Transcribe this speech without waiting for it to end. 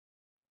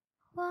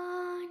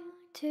1,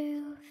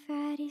 2,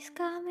 Freddy's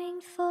coming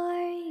for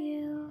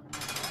you.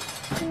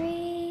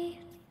 3,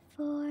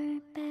 4,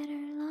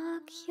 better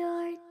lock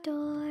your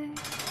door.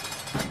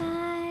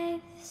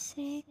 5,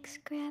 6,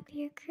 grab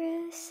your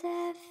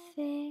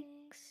crucifix.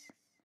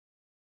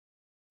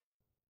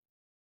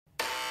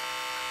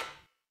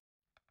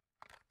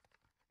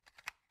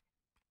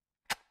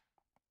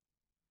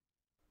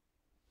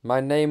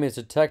 My name is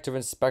Detective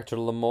Inspector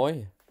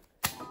Lemoy.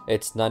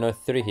 It's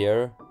 9:03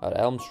 here at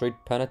Elm Street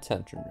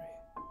Penitentiary.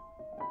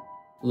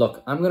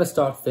 Look, I'm gonna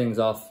start things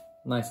off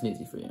nice and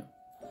easy for you.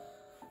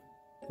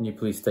 Can you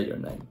please state your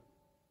name?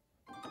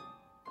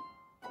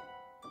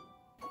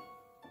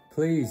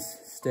 Please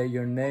state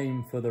your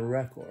name for the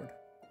record.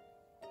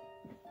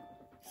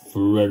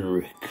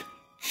 Frederick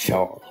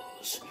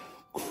Charles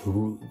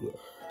Krueger.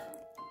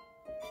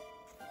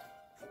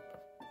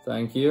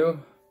 Thank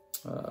you.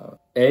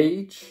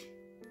 Age?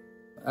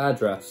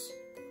 Address?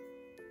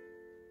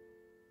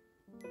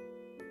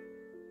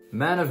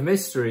 Man of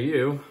mystery,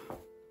 you.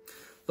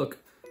 Look,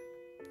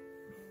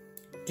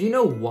 do you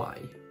know why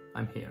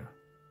I'm here?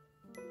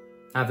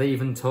 Have they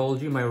even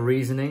told you my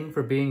reasoning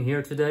for being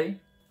here today?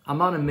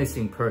 I'm on a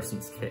missing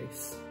persons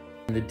case.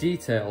 The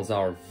details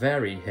are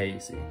very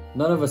hazy.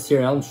 None of us here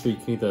in Elm Street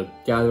can either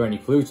gather any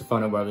clues to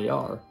find out where they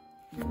are.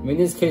 I mean,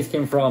 this case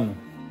came from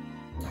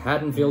the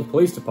Haddonfield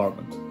Police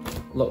Department.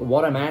 Look,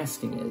 what I'm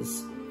asking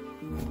is,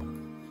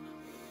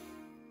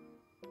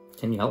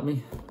 can you help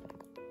me?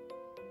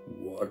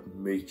 What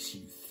makes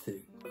you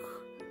think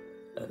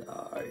that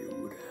I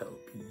would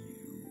help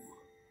you?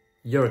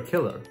 You're a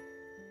killer.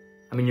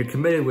 I mean, you're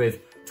committed with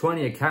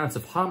 20 accounts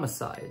of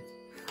homicide.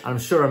 I'm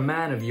sure a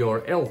man of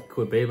your ilk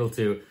would be able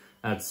to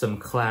add some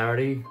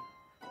clarity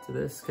to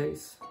this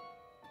case.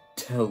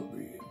 Tell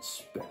me,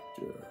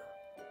 Inspector,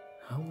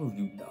 how have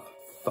you not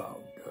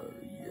found her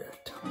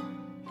yet?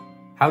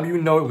 How do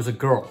you know it was a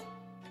girl?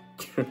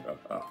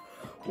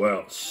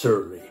 Well,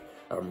 surely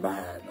a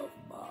man of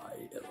my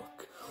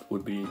ilk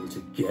would be able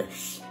to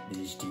guess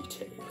these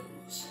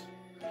details.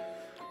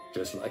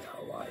 Just like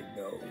how I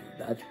know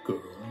that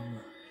girl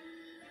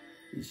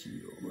is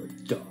your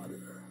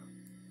daughter.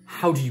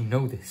 How do you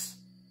know this?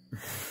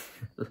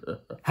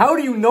 How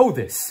do you know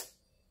this?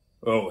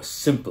 Oh, a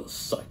simple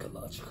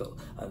psychological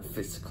and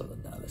physical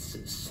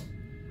analysis.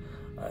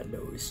 I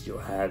noticed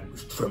your hand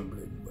was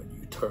trembling when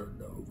you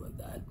turned over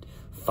that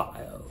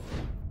file.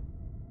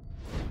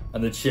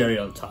 And the cherry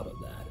on top of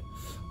that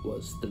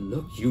was the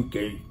look you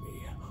gave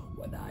me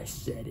when I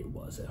said it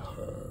wasn't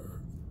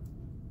her.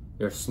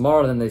 You're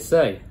smarter than they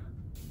say.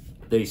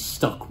 They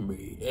stuck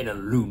me in a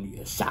loony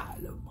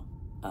asylum.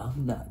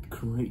 I'm not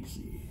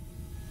crazy.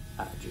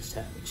 I just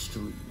have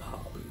extreme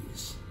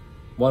hobbies.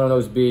 One of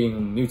those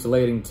being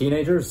mutilating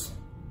teenagers?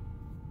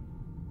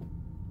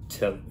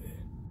 Tell me,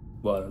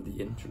 what are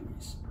the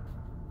injuries?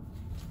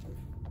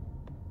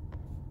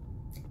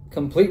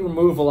 Complete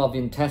removal of the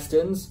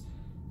intestines,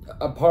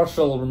 a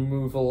partial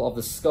removal of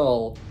the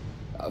skull,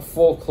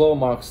 4 claw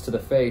marks to the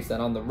face,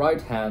 and on the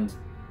right hand,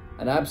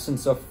 an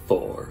absence of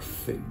 4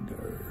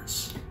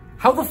 fingers.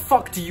 How the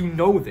fuck do you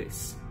know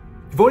this?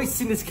 You've only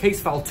seen this case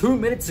file 2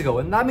 minutes ago,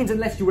 and that means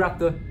unless you were at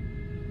the...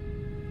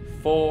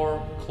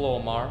 4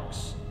 claw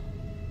marks.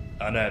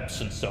 An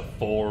absence of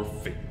 4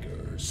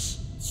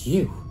 fingers. It's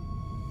you.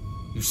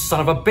 You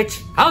son of a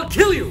bitch! I'll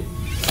kill you!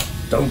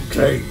 Don't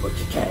claim what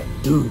you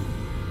can't do.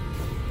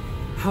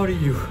 How do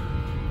you...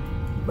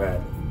 Man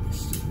of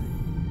mystery.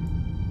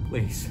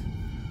 Please,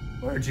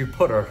 where'd you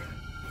put her?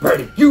 Where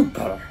did you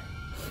put her?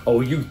 Oh,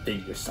 you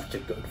think you're such a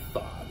good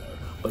father,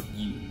 but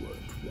you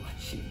weren't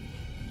watching.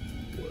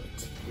 You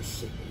weren't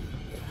listening.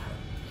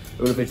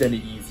 Or if it's any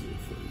easier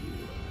for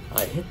you,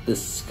 I hit the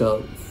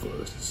skull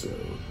first, so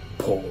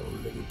poor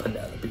little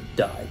Penelope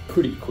died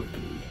pretty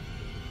quickly.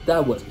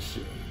 That was a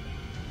shame.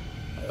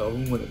 I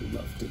would have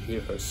loved to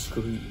hear her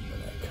scream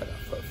when I cut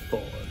off her 4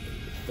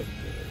 little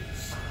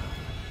fingers.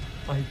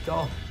 My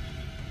God.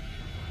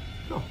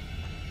 No.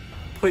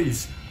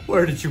 Please,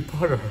 where did you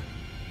put her?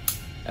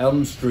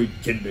 Elm Street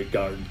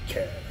kindergarten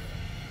care.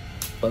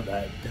 But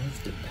that does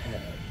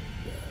depend.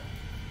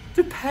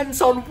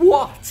 Depends on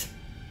what?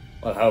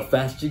 On how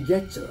fast you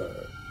get to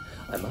her.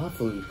 I'm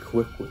awfully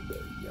quick when they're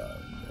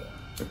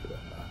young.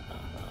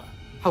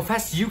 How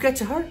fast do you get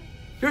to her?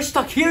 You're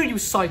stuck here, you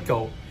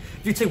psycho.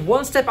 If you take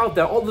one step out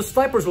there, all the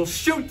snipers will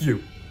shoot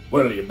you.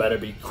 Well, you better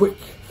be quick.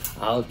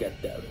 I'll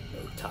get there in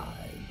no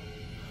time.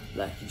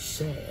 Like you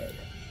said,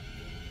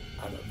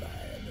 I'm a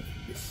man of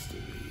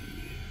mystery.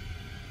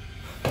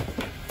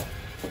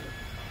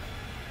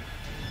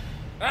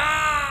 Ah!